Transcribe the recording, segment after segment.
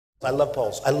I love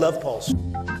polls. I love polls.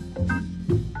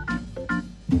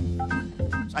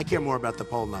 I care more about the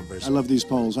poll numbers. I love these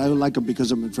polls. I like them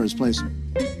because I'm in first place.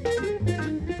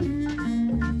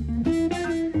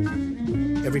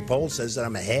 Every poll says that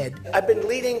I'm ahead. I've been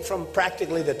leading from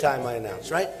practically the time I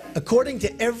announced, right? According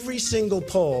to every single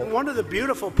poll. One of the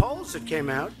beautiful polls that came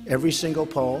out. Every single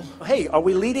poll. Hey, are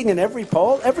we leading in every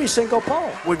poll? Every single poll.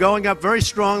 We're going up very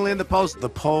strongly in the polls. The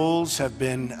polls have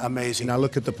been amazing. Now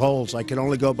look at the polls. I can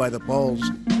only go by the polls.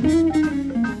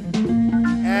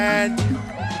 And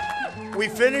we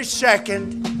finished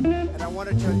second. And I want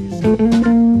to tell you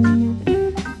something.